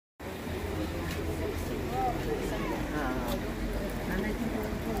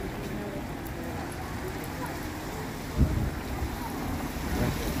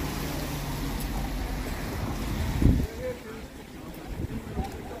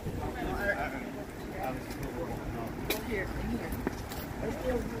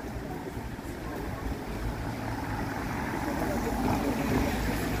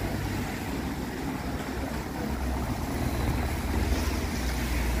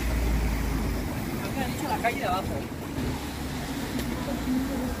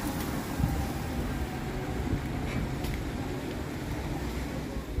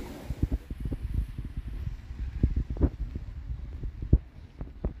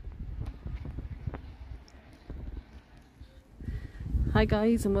Hi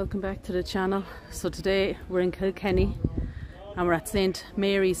guys, and welcome back to the channel. So today we're in Kilkenny and we're at St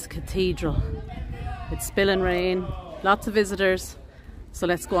Mary's Cathedral. It's spilling rain, lots of visitors, so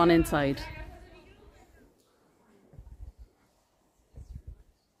let's go on inside.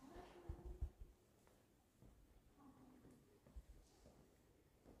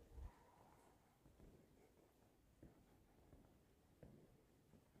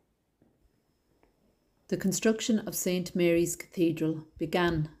 The construction of St Mary's Cathedral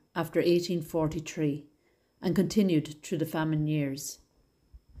began after 1843 and continued through the famine years.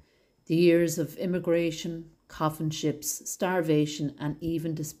 The years of immigration, coffin ships, starvation and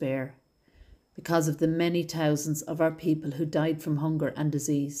even despair because of the many thousands of our people who died from hunger and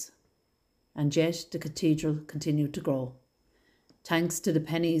disease. And yet the cathedral continued to grow, thanks to the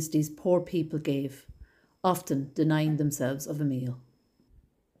pennies these poor people gave, often denying themselves of a meal.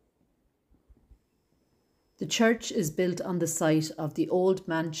 The church is built on the site of the old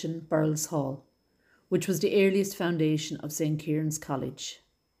mansion Burles Hall, which was the earliest foundation of St Kieran's College.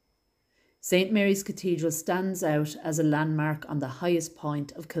 St Mary's Cathedral stands out as a landmark on the highest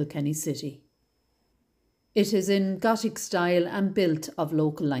point of Kilkenny City. It is in Gothic style and built of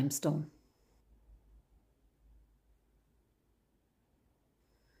local limestone.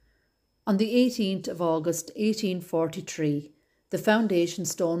 On the 18th of August 1843, the foundation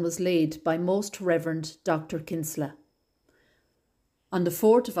stone was laid by Most Reverend Dr. Kinsella. On the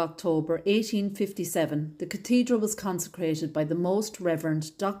 4th of October 1857, the cathedral was consecrated by the Most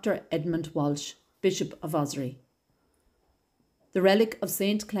Reverend Dr. Edmund Walsh, Bishop of Ossory. The relic of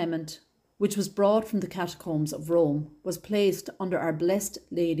St Clement, which was brought from the catacombs of Rome, was placed under Our Blessed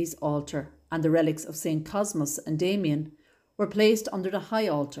Lady's altar, and the relics of St Cosmas and Damien were placed under the high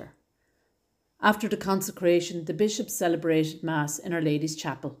altar. After the consecration, the bishop celebrated Mass in Our Lady's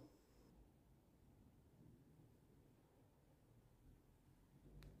Chapel.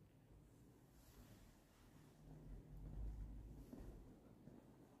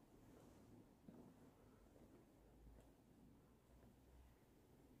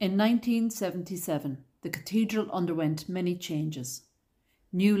 In 1977, the cathedral underwent many changes.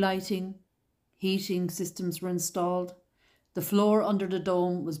 New lighting, heating systems were installed. The floor under the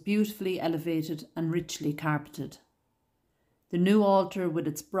dome was beautifully elevated and richly carpeted. The new altar with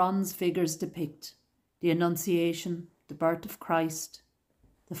its bronze figures depict the Annunciation, the birth of Christ,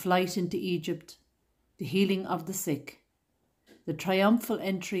 the flight into Egypt, the healing of the sick, the triumphal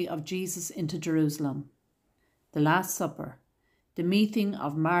entry of Jesus into Jerusalem, the Last Supper, the meeting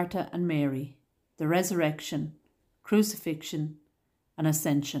of Martha and Mary, the resurrection, crucifixion and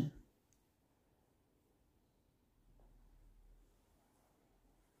ascension.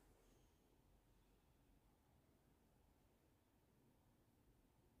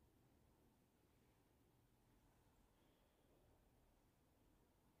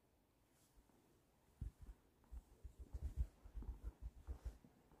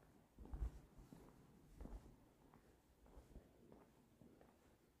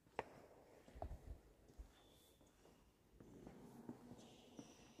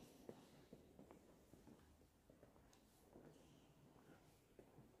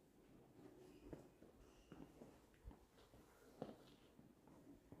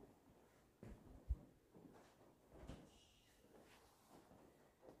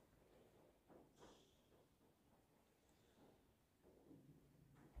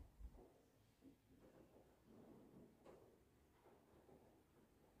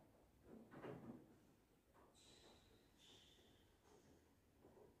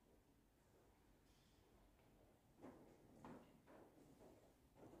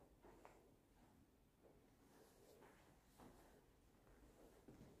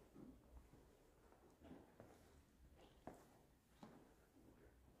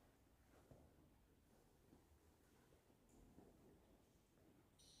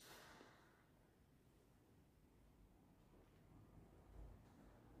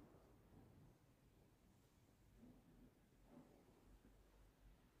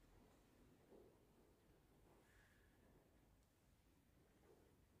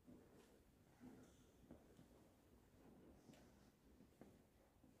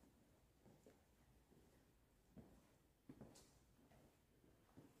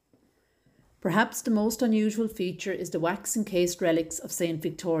 Perhaps the most unusual feature is the wax-encased relics of St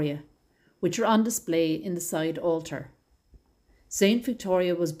Victoria, which are on display in the side altar. St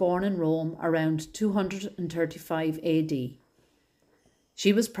Victoria was born in Rome around 235 AD.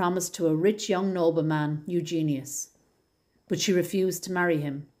 She was promised to a rich young nobleman, Eugenius, but she refused to marry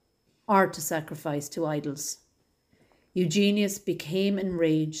him or to sacrifice to idols. Eugenius became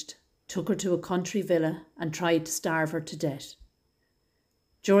enraged, took her to a country villa and tried to starve her to death.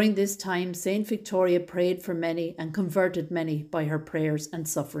 During this time, St Victoria prayed for many and converted many by her prayers and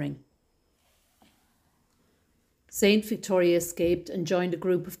suffering. St Victoria escaped and joined a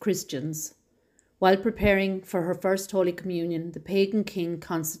group of Christians. While preparing for her first Holy Communion, the pagan king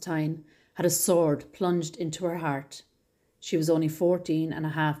Constantine had a sword plunged into her heart. She was only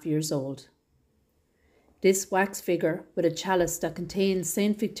 14.5 years old. This wax figure with a chalice that contains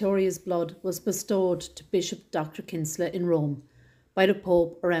St Victoria's blood was bestowed to Bishop Dr. Kinsella in Rome by the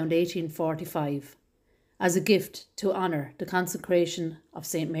Pope around 1845 as a gift to honour the consecration of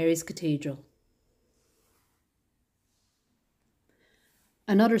St Mary's Cathedral.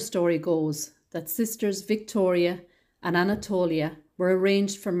 Another story goes that sisters Victoria and Anatolia were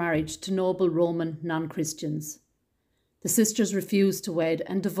arranged for marriage to noble Roman non-Christians. The sisters refused to wed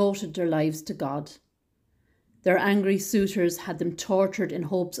and devoted their lives to God. Their angry suitors had them tortured in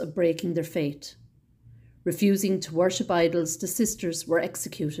hopes of breaking their fate. Refusing to worship idols, the sisters were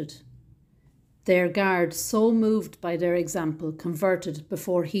executed. Their guard, so moved by their example, converted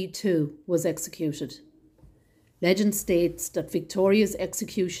before he too was executed. Legend states that Victoria's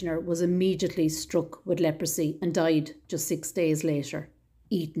executioner was immediately struck with leprosy and died just 6 days later,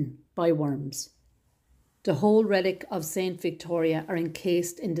 eaten by worms. The whole relic of St Victoria are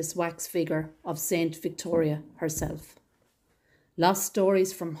encased in this wax figure of St Victoria herself. Lost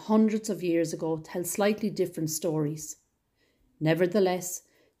stories from hundreds of years ago tell slightly different stories. Nevertheless,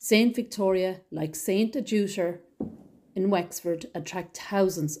 St Victoria, like St Adjutor in Wexford, attract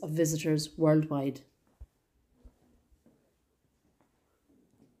thousands of visitors worldwide.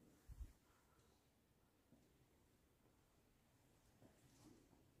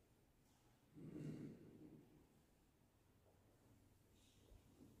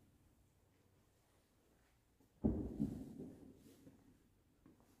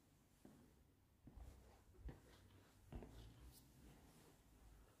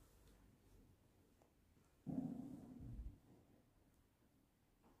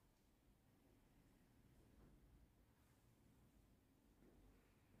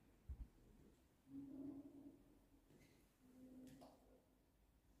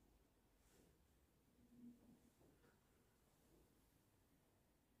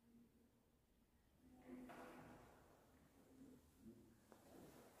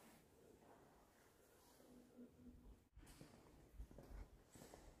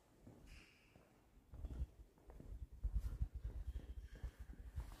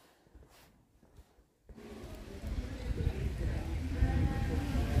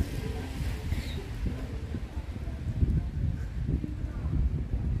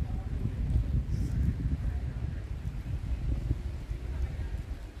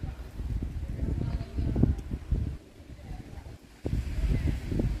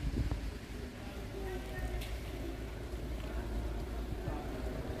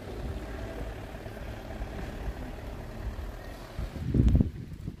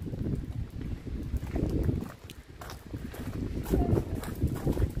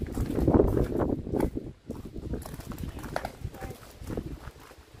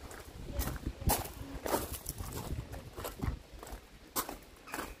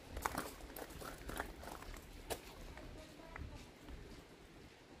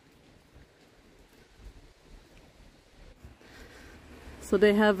 So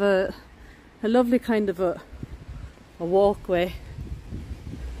they have a lovely kind of a walkway.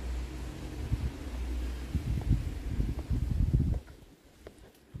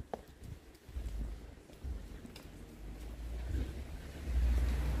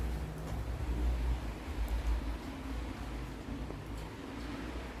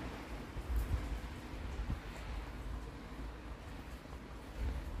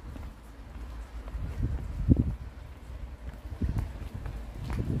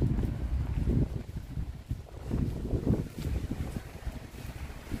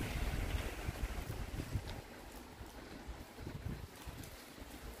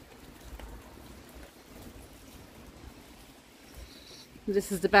 This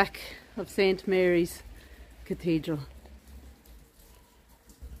is the back of St Mary's Cathedral.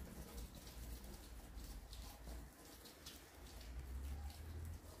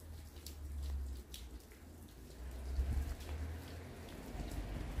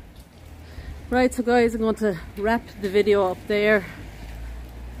 Right, so guys, I'm going to wrap the video up there.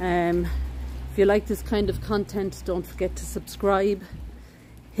 If you like this kind of content, don't forget to subscribe,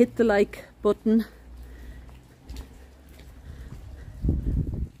 hit the like button,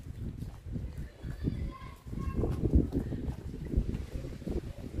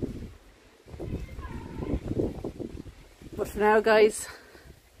 but for now guys,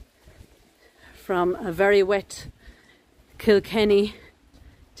 from a very wet Kilkenny,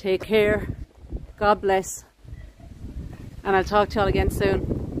 take care, God bless, and I'll talk to you all again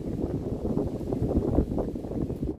soon.